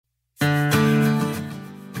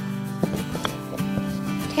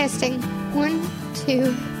Testing. 1,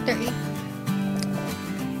 2, 3.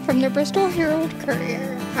 From the Bristol Herald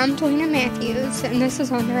Courier, I'm Delina Matthews, and this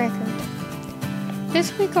is On the Record.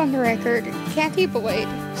 This week on the record, Kathy Boyd,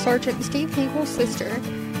 Sergeant Steve Hinkle's sister,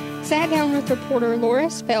 sat down with reporter Laura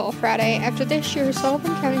Spell Friday after this year's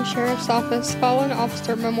Sullivan County Sheriff's Office Fallen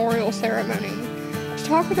Officer Memorial Ceremony to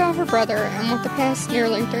talk about her brother and what the past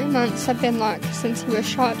nearly 3 months have been like since he was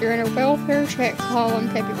shot during a welfare check call in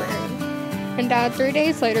February and died 3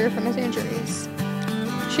 days later from his injuries.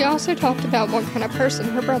 She also talked about what kind of person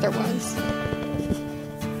her brother was.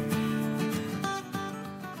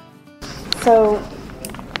 So,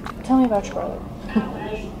 tell me about your brother.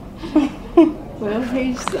 Well,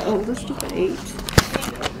 he's the oldest of 8.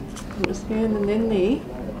 It was him and then me.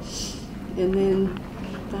 And then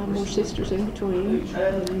 5 more sisters in between.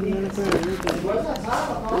 And then another brother.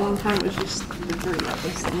 But for a long time it was just the 3 of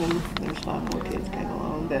us. And then there's 5 more kids came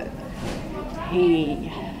along. But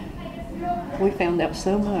we found out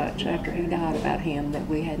so much after he died about him that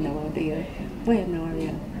we had no idea. We had no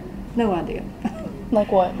idea. No idea.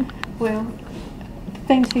 Like what? Well, the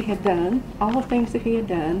things he had done, all the things that he had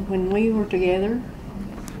done when we were together,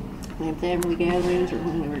 in family gatherings or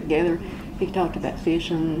when we were together, he talked about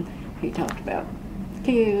fishing, he talked about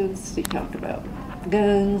kids, he talked about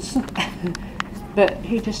guns, but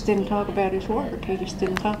he just didn't talk about his work. He just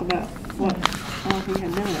didn't talk about what all he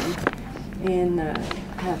had done. And I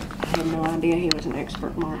had no idea he was an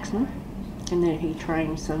expert marksman and that he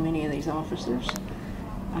trained so many of these officers.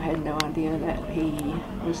 I had no idea that he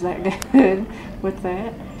was that good with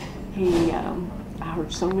that. I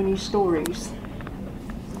heard so many stories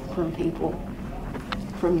from people,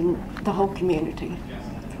 from the whole community,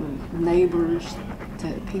 from neighbors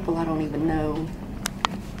to people I don't even know,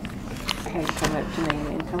 had come up to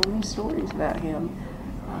me and told me stories about him.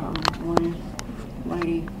 One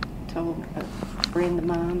lady told a friend of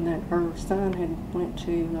mine that her son had went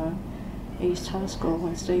to East High School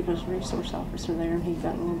when Steve was a resource officer there, and he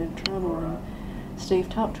got in a little bit of trouble, and Steve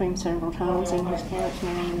talked to him several times, and his parents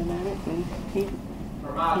knew about it, and he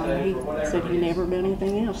said he never done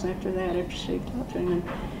anything else after that, after Steve talked to him. And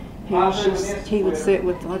he would sit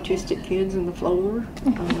with autistic kids on the floor.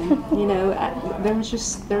 There was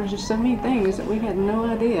just so many things that we had no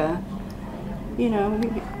idea.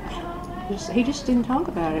 He just didn't talk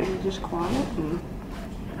about it. He was just quiet and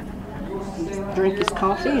drink his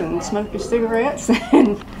coffee and smoke his cigarettes,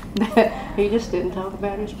 and he just didn't talk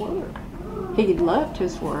about his work. He loved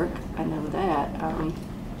his work, I know that.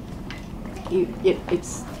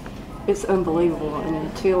 It's unbelievable, and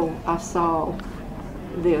until I saw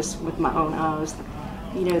this with my own eyes,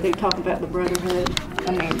 they talk about the brotherhood.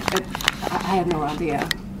 I mean, I had no idea.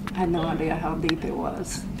 I had no idea how deep it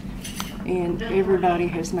was, and everybody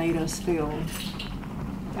has made us feel.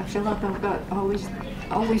 I feel like I've got all these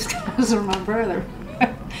guys are my brother.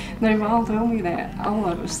 They've all told me that. All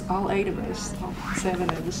of us, all 8 of us, all 7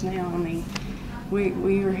 of us now. I mean,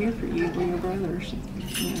 we are here for you. We're your brothers.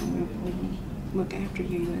 We look after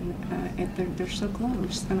you, and they're so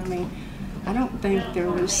close. And I mean, I don't think there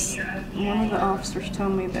was. One of the officers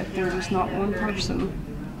told me that there was not one person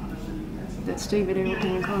that Steve had ever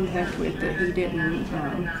been in contact with that he didn't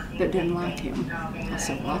that didn't like him. I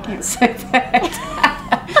said, well, I can't say that.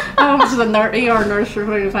 I was an ER nurse for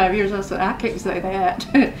 25 years. I said, I can't say that.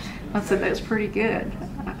 I said, that's pretty good.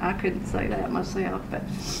 I couldn't say that myself, but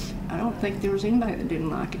I don't think there was anybody that didn't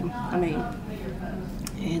like him. I mean,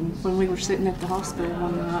 and when we were sitting at the hospital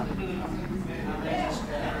one night,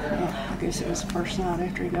 I guess it was the first night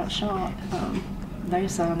after he got shot, they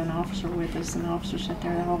assigned an officer with us, and the officer sat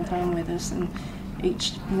there the whole time with us, and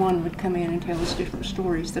each one would come in and tell us different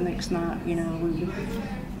stories the next night. We would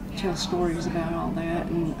tell stories about all that,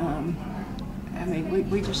 and I mean,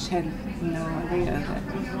 we just had no idea that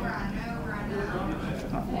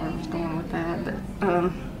where I was going with that,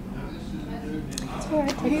 but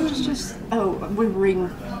he was just, we were reading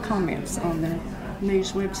comments on the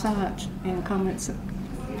news website and comments that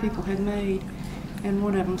people had made, and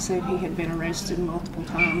one of them said he had been arrested multiple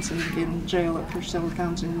times and been in jail up here several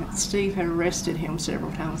times, and Steve had arrested him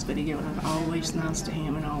several times, but he was always nice to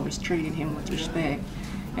him and always treated him with respect,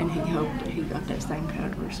 and he hoped that he got that same kind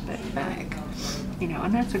of respect back.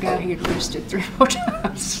 And that's a guy he had arrested 3 or 4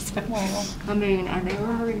 times. So, wow. I mean, I never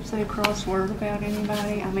heard him say a cross word about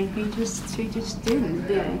anybody. I mean, he just didn't.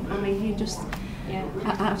 I mean, he just. Yeah.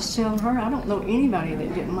 I was telling her, I don't know anybody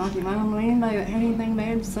that didn't like him. I don't know anybody that had anything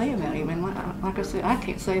bad to say about him. And like I said, I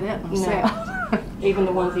can't say that myself. No. Even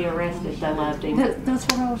the ones he arrested, they loved him. That's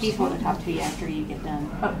what I was He's going to talk to you after you get done.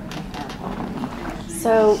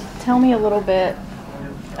 So, tell me a little bit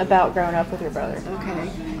about growing up with your brother. Okay.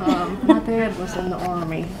 My dad was in the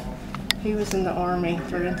Army. He was in the Army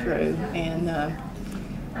through and through, and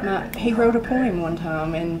he wrote a poem one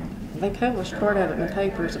time, and they published part of it in the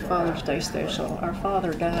paper as a Father's Day special. Our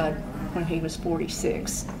father died when he was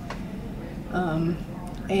 46, and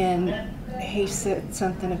he said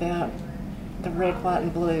something about the red, white,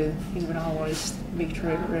 and blue. He would always be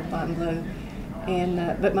true, red, white, and blue.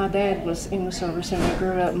 And but my dad was in the service, and we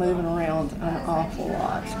grew up moving around an awful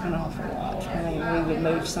lot. I mean,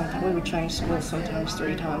 we would change schools sometimes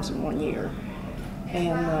 3 times in 1 year.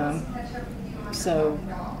 And so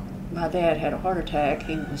my dad had a heart attack.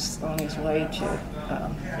 He was on his way to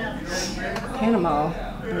Panama,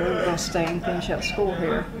 and we were going to stay and finish out school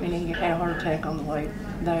here. And he had a heart attack on the way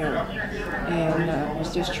there, and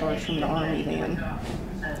was discharged from the Army then.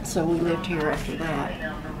 So we lived here after that.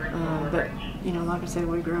 But you know, like I said,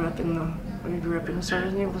 we grew up in the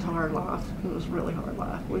service, and it was a hard life. It was a really hard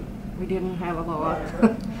life. We didn't have a lot.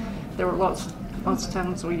 There were lots of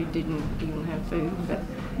times we didn't even have food, but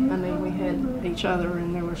I mean, we had each other,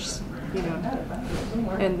 and there was, you know,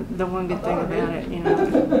 and the one good thing about it, you know,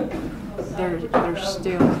 there's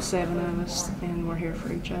still 7 of us, and we're here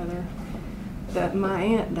for each other. That my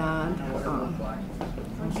aunt died from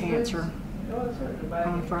cancer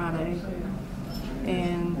on Friday,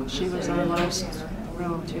 and she was our last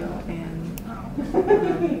relative, and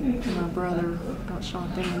my brother got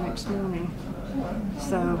shot there the next morning.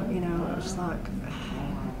 So, you know, it was like,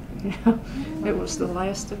 you know, it was the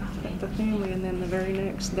last of the family, and then the very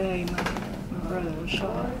next day my brother was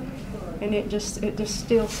shot. And it just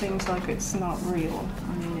still seems like it's not real.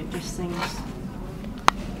 I mean, it just seems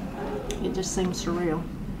surreal.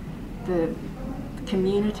 The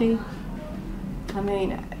community, I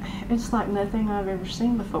mean, it's like nothing I've ever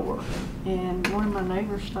seen before. And one of my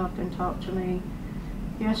neighbors stopped and talked to me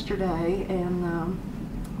yesterday, and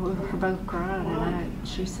we were both crying, and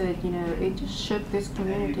she said, you know, it just shook this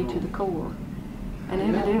community to the core. And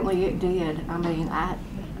evidently it did. I mean,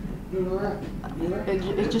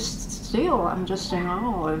 it just still, I'm just in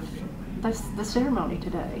awe of the ceremony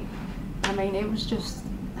today. I mean, it was just,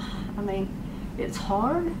 I mean, it's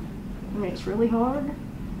hard. I mean, it's really hard.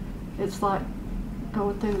 It's like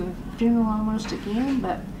going through the funeral almost again,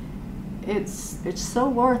 but it's so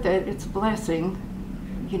worth it. It's a blessing,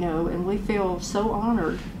 you know, and we feel so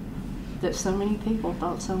honored that so many people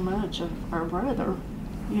thought so much of our brother.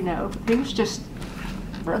 You know, he was just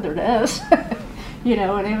brother to us, you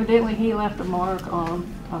know, and evidently he left a mark on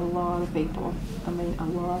a lot of people. I mean, a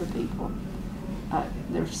lot of people.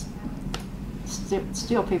 There's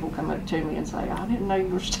still people come up to me and say, I didn't know you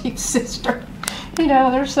were Steve's sister. You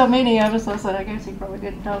know, there's so many of us. I said, I guess he probably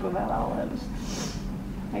didn't talk about all of us.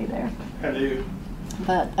 Hey there. Hello.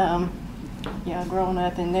 But, yeah, growing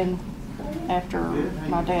up, and then after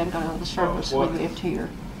my dad got out of the service, we lived here.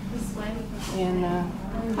 And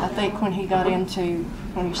I think when he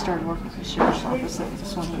started working at the sheriff's office, that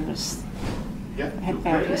was when he had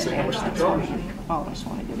found his edge. That's what he always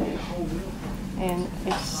wanted to do. And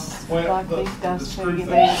it's like these guys tell you,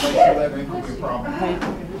 they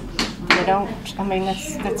don't, I mean,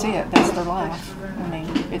 that's it. That's their life. I mean,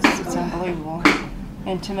 it's unbelievable.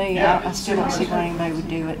 And to me, I still don't see why anybody would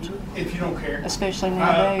do it. If you don't care. Especially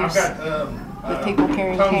nowadays, with people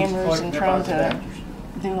carrying cameras and trying to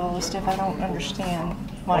do all this stuff. I don't understand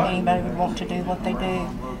why anybody would want to do what they do,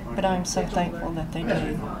 but I'm so thankful that they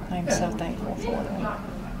do. I'm so thankful for them.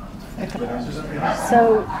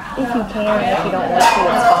 So, if you can, if you don't want to, it's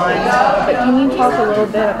fine. But can you talk a little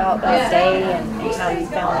bit about that day and how you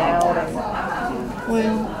found out?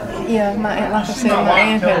 Well, yeah, like I said, my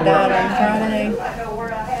aunt had died on Friday,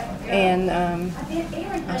 and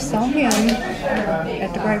I saw him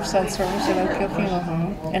at the graveside service at Oak Hill Funeral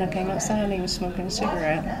Home, and I came outside and he was smoking a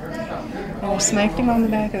cigarette. And I smacked him on the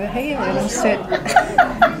back of the head, and I said,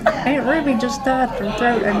 Aunt Ruby just died from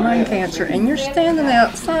throat and lung cancer, and you're standing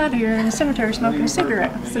outside here in the cemetery smoking a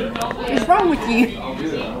cigarette. I said, what's wrong with you?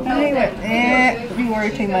 And he went, you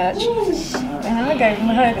worry too much. And I gave him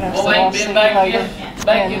a hug, and I said, I'll see you later.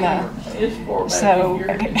 And so, you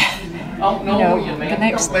know,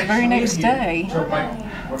 the very next day,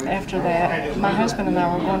 after that, my husband and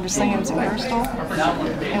I were going to Sam's in Bristol,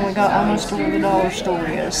 and we got almost to where the dollar store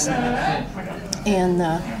is. And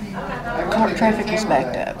car traffic was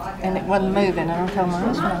backed up, and it wasn't moving. And I told my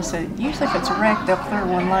husband, I said, usually if it's wrecked, they'll clear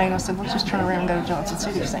one lane. I said, let's just turn around and go to Johnson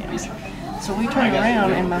City Sam's. So we turned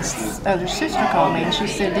around, and my other sister called me, and she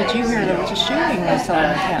said, did you hear there was a shooting we saw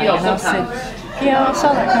in town? And I said, yeah, I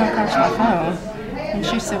saw that come across my phone. And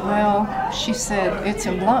she said, well, it's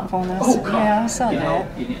in Bluntville. And I said, yeah, I saw that.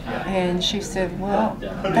 And she said, well,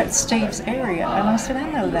 that's Steve's area. And I said, I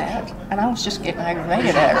know that. And I was just getting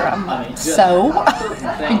aggravated at her. I'm like, so?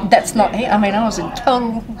 That's not him. I mean, I was in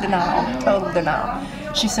total denial.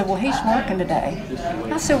 She said, well, he's working today.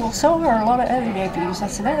 I said, well, so are a lot of other deputies. I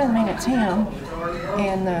said, that doesn't mean it's him.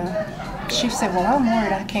 And she said, well, I'm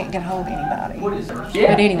worried I can't get hold of anybody.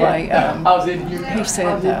 But anyway, he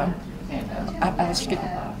said,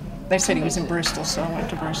 they said he was in Bristol, so I went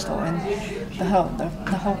to Bristol. And the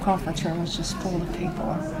whole conference room was just full of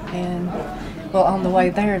people. And, well, on the way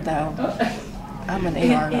there, though, I'm an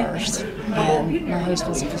ER nurse, and my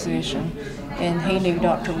husband's a physician, and he knew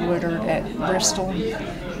Dr. Woodard at Bristol,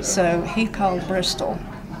 so he called Bristol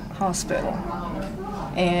Hospital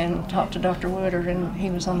and talked to Dr. Woodard, and he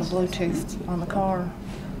was on the Bluetooth on the car,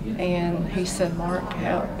 and he said, Mark,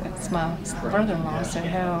 it's my brother-in-law. I said,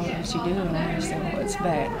 how is he doing? And he said, well, it's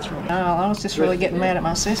bad. It's really bad. I was just really getting mad at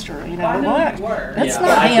my sister, you know, what? That's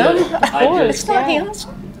not him. It's not him.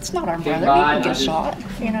 It's not our brother. He can get shot,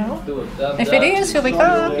 you know. If it is, he'll be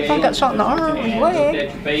fine. If I got shot in the arm or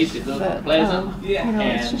leg. But, you know,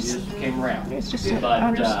 it's just,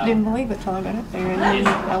 I just didn't believe it till I got up there. And then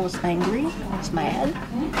I was angry. I was mad.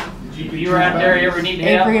 You were out there, ever need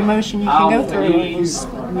help? Every emotion you can go through. I was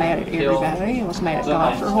mad at everybody. I was mad at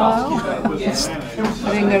God for a while. I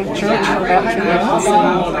didn't go to church for about 2 months.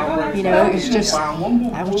 And, you know, it's just,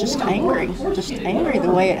 I was just angry the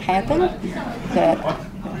way it happened.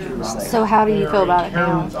 So how do you feel about it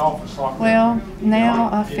now? Well, now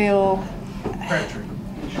I feel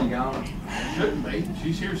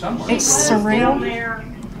it's surreal.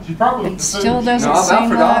 It still doesn't seem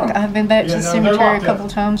like I've been back to the cemetery a couple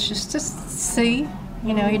of times just to see.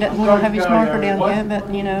 You know, we don't have his marker down yet,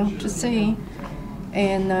 but you know, to see.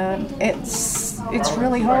 And it's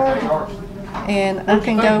really hard. And I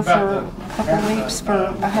can go for a couple of weeks.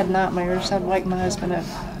 I had nightmares. I'd wake my husband up.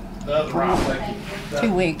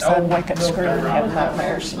 2 weeks, I'd wake up screaming, have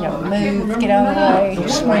nightmares, you know, move, get out of the way,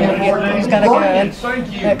 screaming, he's got a gun,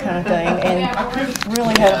 that kind of thing, and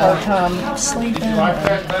really had a hard time sleeping.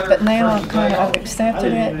 But now I've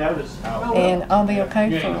accepted it, and I'll be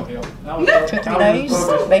okay for 2 or 3 days,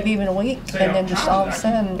 maybe even a week, and then just all of a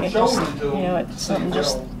sudden, it just, you know, it's something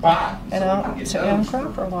just, and I'll sit down and cry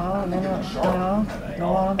for a while, and then I'll go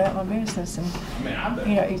on about my business, and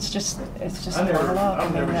you know, it's just not a lot. I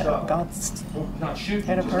mean, that God's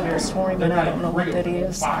had a purpose for him, and I don't know what that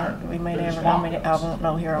is. We may never know. I won't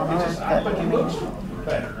know here on earth, but I mean,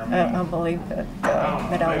 I believe that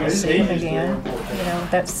I will see him again. You know,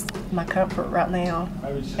 that's my comfort right now.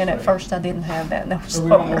 And at first I didn't have that, and that was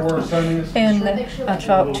hard. And I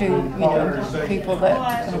talked to, you know, people that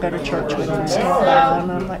I go to church with and stuff,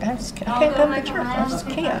 and I'm like, I can't come to church. I just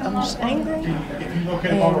can't. I'm just angry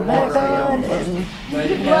and mad at God, and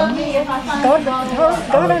you know,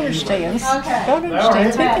 God understands. God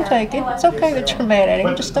understands. He can take it. It's okay that you're mad at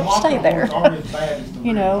him. Just don't stay there.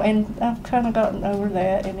 You know, and I've kind of gotten over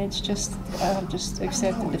that, and it's just, I've just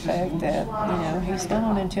accepted the fact that, you know, he's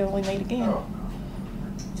gone until we meet again.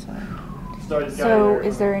 So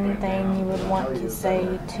is there anything you would want to say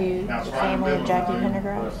to the family of Jackie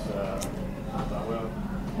Pendergrass?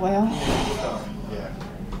 Well,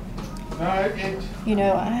 you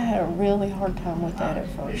know, I had a really hard time with that at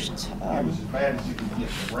first.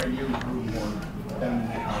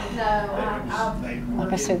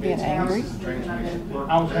 Like I said, being angry.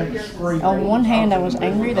 On one hand, I was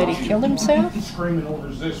angry that he killed himself.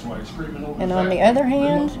 And on the other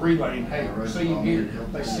hand,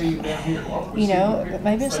 you know,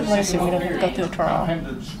 maybe it's a blessing we don't have to go through a trial,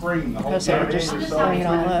 because they were just throwing it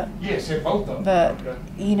all up. But,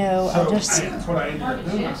 you know, I don't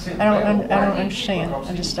understand.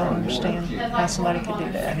 I just don't understand how somebody could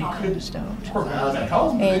do that. I just don't.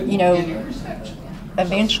 And, you know,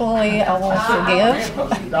 eventually I will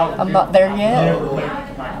forgive. I'm not there yet.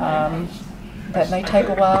 That may take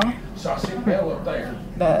a while.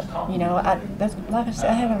 But, you know, like I said,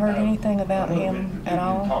 I haven't heard anything about him at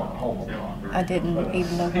all. I didn't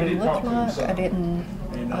even know what he looked like.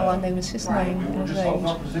 All I knew was his name and his age.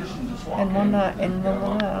 And one night,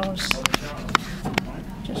 I was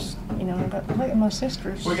just, you know, I look at my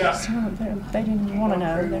sisters. They didn't want to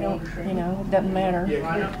know. They don't, you know, it doesn't matter.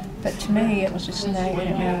 But to me, it was just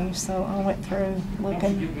nagging at me. So I went through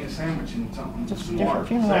looking just different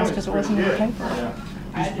funerals because it wasn't in the paper.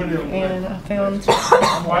 And I found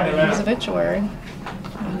his obituary.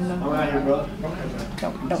 And,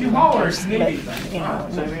 don't know this, but, you know,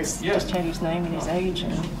 just had his name and his age.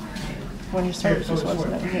 And when your services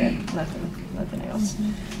wasn't over, he had nothing else.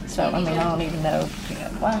 So, I mean, I don't even know if he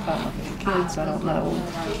had a wife, I don't know if he had kids, I don't know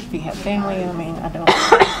if he had family, I mean, I don't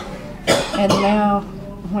know. And now,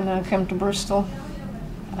 when I come to Bristol,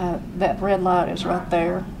 that red light is right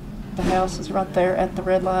there. The house is right there at the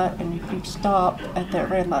red light, and if you stop at that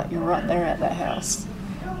red light, you're right there at that house.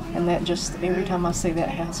 And that just, every time I see that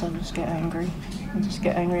house, I just get angry. I just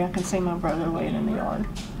get angry. I can see my brother laying in the yard,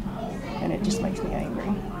 and it just makes me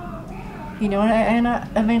angry. You know, and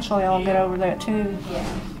eventually I'll get over that too,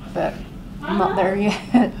 but I'm not there yet.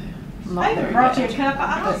 I'm not there yet.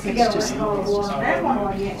 But it's just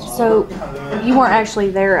So you weren't actually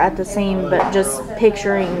there at the scene, but just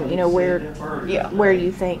picturing, you know, where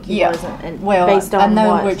you think he wasn't, and well, based on I know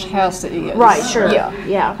what? which house it is. Right, sure.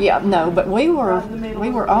 Yeah. No, but we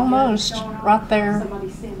were almost right there.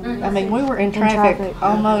 I mean, we were in traffic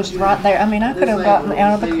almost right there. I mean, I could have gotten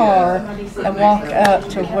out of the car and walked up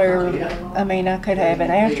to where, I mean, I could have.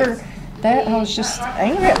 And after that, I was just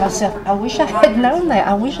angry at myself. I wish I had known that.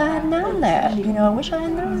 I wish I had known that. You know, I wish I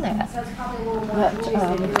had known that. But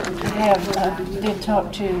I did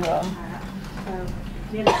talk to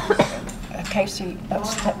Casey,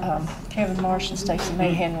 Kevin Marsh and Stacey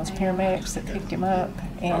Mahan was paramedics that picked him up,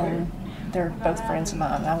 and they're both friends of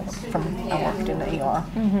mine. I worked in the ER,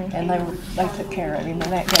 and they took care of him,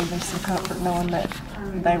 and that gave me some comfort knowing that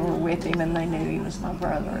they were with him and they knew he was my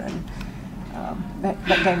brother, and that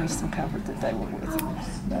gave me some comfort that they were with him.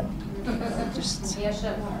 But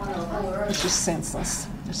it's just senseless,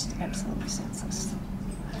 just absolutely senseless.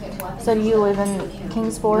 So do you live in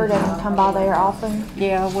Kingsport and come by there often?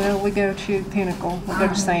 Yeah, well, we go to Pinnacle. We go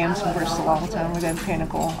to Sam's in Bristol all the time. We go to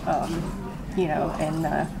Pinnacle, you know, and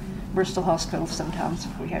Bristol Hospital sometimes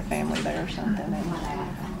if we have family there or something. And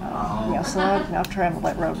yeah, so I've traveled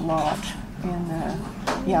that road a lot. And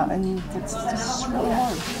yeah, and it's just really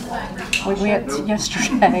hard. We went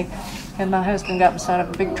yesterday, and my husband got beside of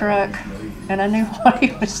a big truck, and I knew what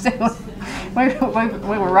he was doing. We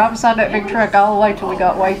were right beside that big truck all the way till we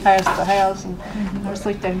got way past the house, and I just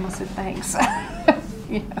looked at him and I said, thanks.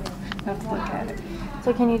 You know, I have to look at it.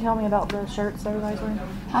 So can you tell me about the shirts everybody's wearing?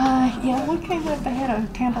 Yeah, we came up, they had a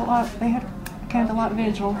candlelight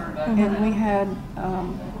vigil, and we had,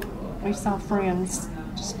 we saw friends,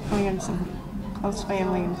 just friends and close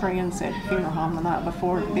family and friends at the funeral home the night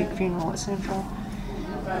before the big funeral at Central.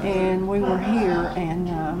 And we were here, and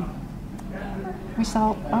we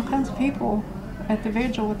saw all kinds of people at the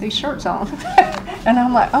vigil with these shirts on. And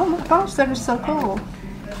I'm like, oh my gosh, that is so cool.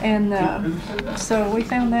 And so we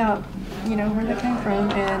found out, you know, where they came from,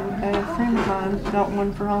 and a friend of mine got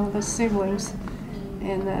one for all of us siblings.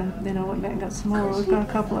 And then I went back and got some more. We've got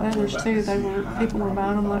a couple of others too. People were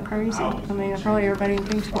buying them like crazy. I mean, probably everybody in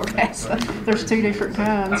Kingsport has. There's 2 different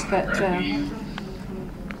kinds, but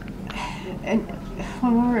and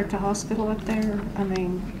when we were at the hospital up there, I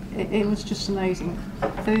mean, it was just amazing.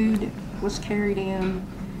 Food was carried in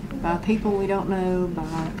by people we don't know,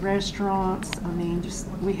 by restaurants. I mean, just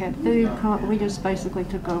we had food. We just basically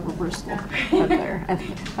took over Bristol up there. And,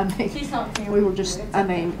 I mean, we were just. I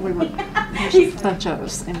mean, we were just a bunch of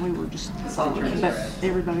us, and we were just. But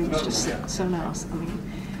everybody was just so nice. I mean,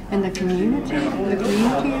 and the community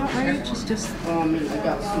outreach is just.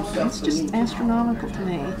 It's just astronomical to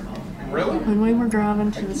me. Really? When we were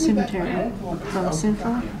driving to the cemetery from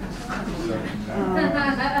Central,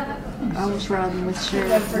 I was riding with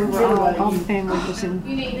Sheriff. We were all the family was in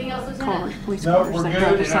cars, police cars. No, we're They good,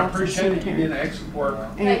 drove and us I out to the appreciate you cemetery. doing excellent work.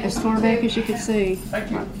 And as far back as you could see,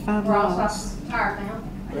 Thank you. like 5 miles.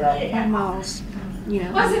 5 miles. You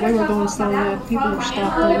know, we were going slow enough. People were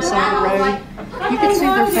stopped on the side of the road. You could see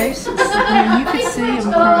their faces. I mean, you could see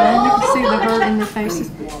them crying. You could see the hurt in their faces.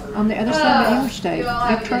 On the other side of the interstate,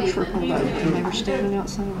 big trucks were pulled over, and they were standing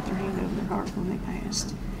outside with their hand over their heart when they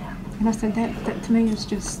passed. And I said, that to me is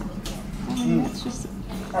just, I mean, that's just.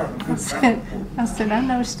 I said, I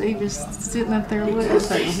know Steve is sitting up there with us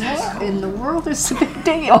saying, what in the world is the big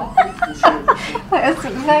deal? That's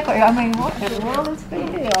exactly, I mean, what in the world is the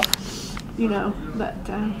big deal? You know, but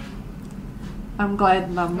I'm glad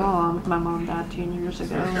my mom died 10 years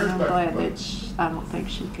ago, and I'm glad that I don't think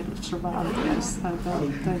she could have survived this. I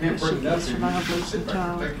don't think that she could have survived losing a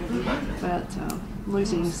child, but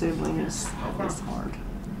losing a sibling is hard.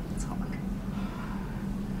 It's hard.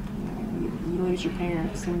 You lose your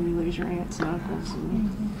parents, and you lose your aunts and uncles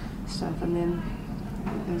and stuff, and then,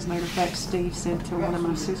 as a matter of fact, Steve said to one of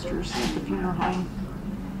my sisters at the funeral home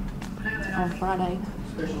on Friday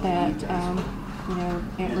that, you know,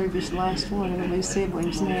 Aunt Ruby's the last one, and lose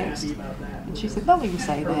siblings next. And she said, don't even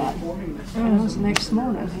say that. And it was the next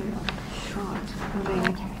morning. God, I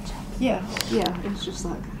mean, yeah, it's just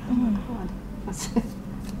like, God, that's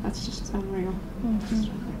just unreal.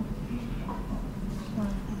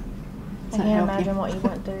 I can't imagine what you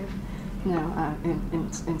went through. No,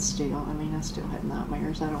 and still, I mean, I still have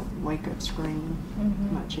nightmares. I don't wake up screaming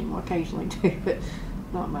much anymore. Occasionally do, but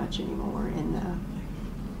not much anymore. And,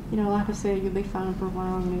 you know, like I said, you'll be fine for a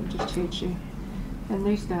while and it just hits you. And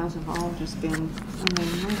these guys have all just been, I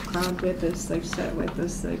mean, they've cried with us, they've sat with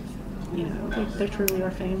us, they've, you know, they truly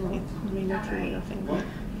are family. I mean, they're truly our family.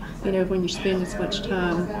 You know, when you spend as much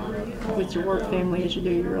time with your work family as you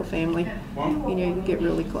do your real family, you know, you get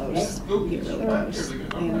really close. You get really close.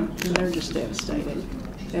 And they're just devastated.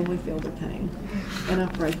 And we feel their pain. And I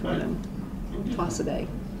pray for them twice a day,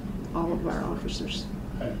 all of our officers.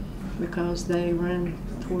 Because they run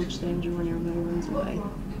towards danger when everybody runs away.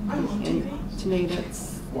 And to me,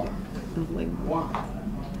 that's unbelievable.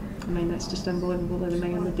 I mean, that's just unbelievable that a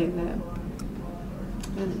man would do that.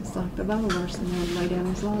 And it's like the Bible verse, and they'll lay down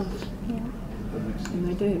his life. Yeah. And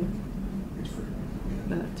they do.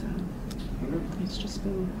 But it's just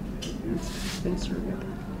been, surreal.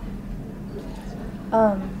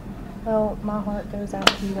 Well, my heart goes out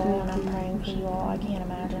to you all, and I'm praying for you all. I can't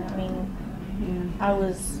imagine. I mean, I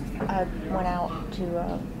went out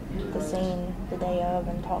to the scene the day of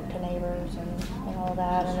and talked to neighbors and all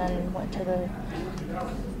that, and then went to the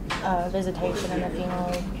visitation and the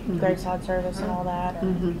funeral, graveside service and all that.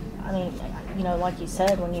 And I mean, you know, like you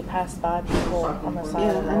said, when you passed by people on the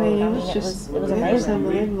side of the road, I mean, it was was amazing.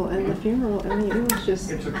 unbelievable. And the funeral, I mean, it was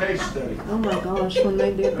just, It's a case study. oh my gosh, when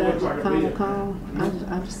they did that final call,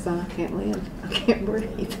 I just thought, I can't live. I can't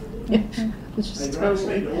breathe. It's just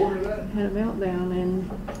totally had a meltdown. And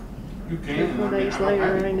You can. 4 days later, I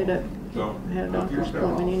ended up, So, I had a doctor's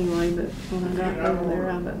appointment anyway, but when I got over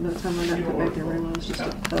there, by the time I got put back in the room, I was just a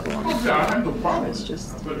puddle on the I have no floor. problem. It's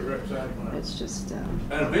just, And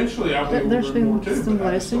eventually I'll be able to there's do been more too. some but I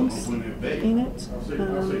just don't know blessings when it'll be. in it.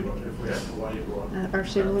 Our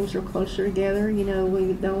siblings are closer together. You know,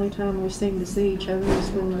 the only time we seem to see each other is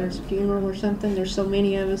when there's a funeral or something. There's so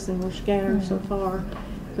many of us and we're scattered so far,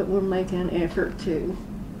 but we're making an effort to.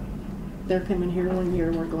 They're coming here 1 year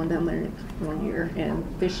and we're going down there 1 year, and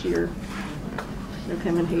this year they're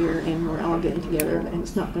coming here and we're all getting together, and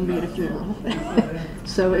it's not going to be at a funeral.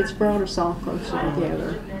 So it's brought us all closer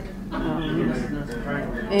together.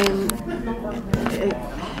 And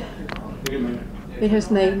it has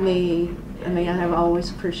made me, I mean, I have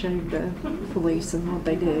always appreciated the police and what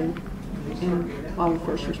they do, and all the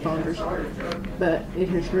first responders, but it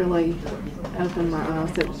has really opened my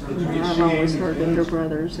eyes that, you know, I've always heard that they're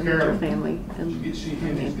brothers and they're family, and I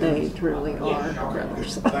mean, they truly are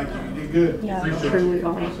brothers. Thank you, you did good. Yeah. They truly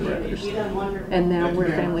are brothers. And now we're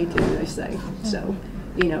family too, they say. So,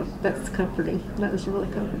 you know, that's comforting. That was really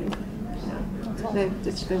comforting. Yeah. They've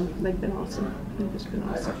been awesome. They've just been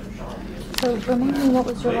awesome. So, remind me, what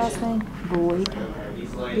was your last name? Boyd.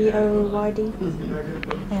 B-O-Y-D?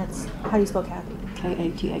 And it's, how do you spell Kathy?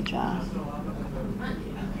 K-A-T-H-I.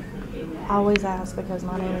 I always ask because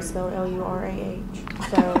my name is spelled L-U-R-A-H.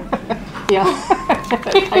 So, Yeah.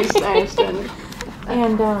 Taste ass, doesn't it?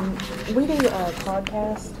 and we do a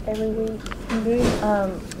podcast every week.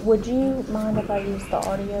 Would you mind if I use the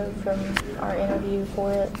audio from our interview for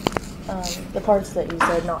it? The parts that you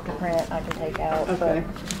said not to print, I can take out. Okay.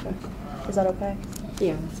 But is that okay?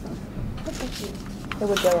 Yeah, that's fine. Okay. It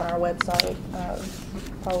would go on our website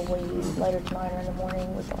probably later tonight or in the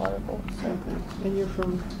morning with the article. So. Okay. And you're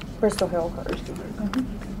from? Bristol Herald Courier.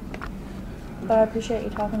 But I appreciate you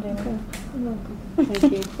talking to me. You're welcome. Thank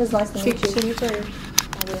you. It was nice to meet you. Say your prayers. I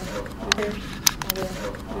will. I will.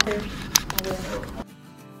 I will.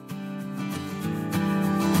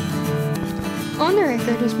 On the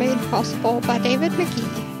Record is made possible by David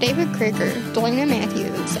McKee, David Krieger, Delana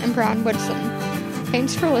Matthews, and Brian Woodson.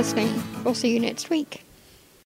 Thanks for listening. We'll see you next week.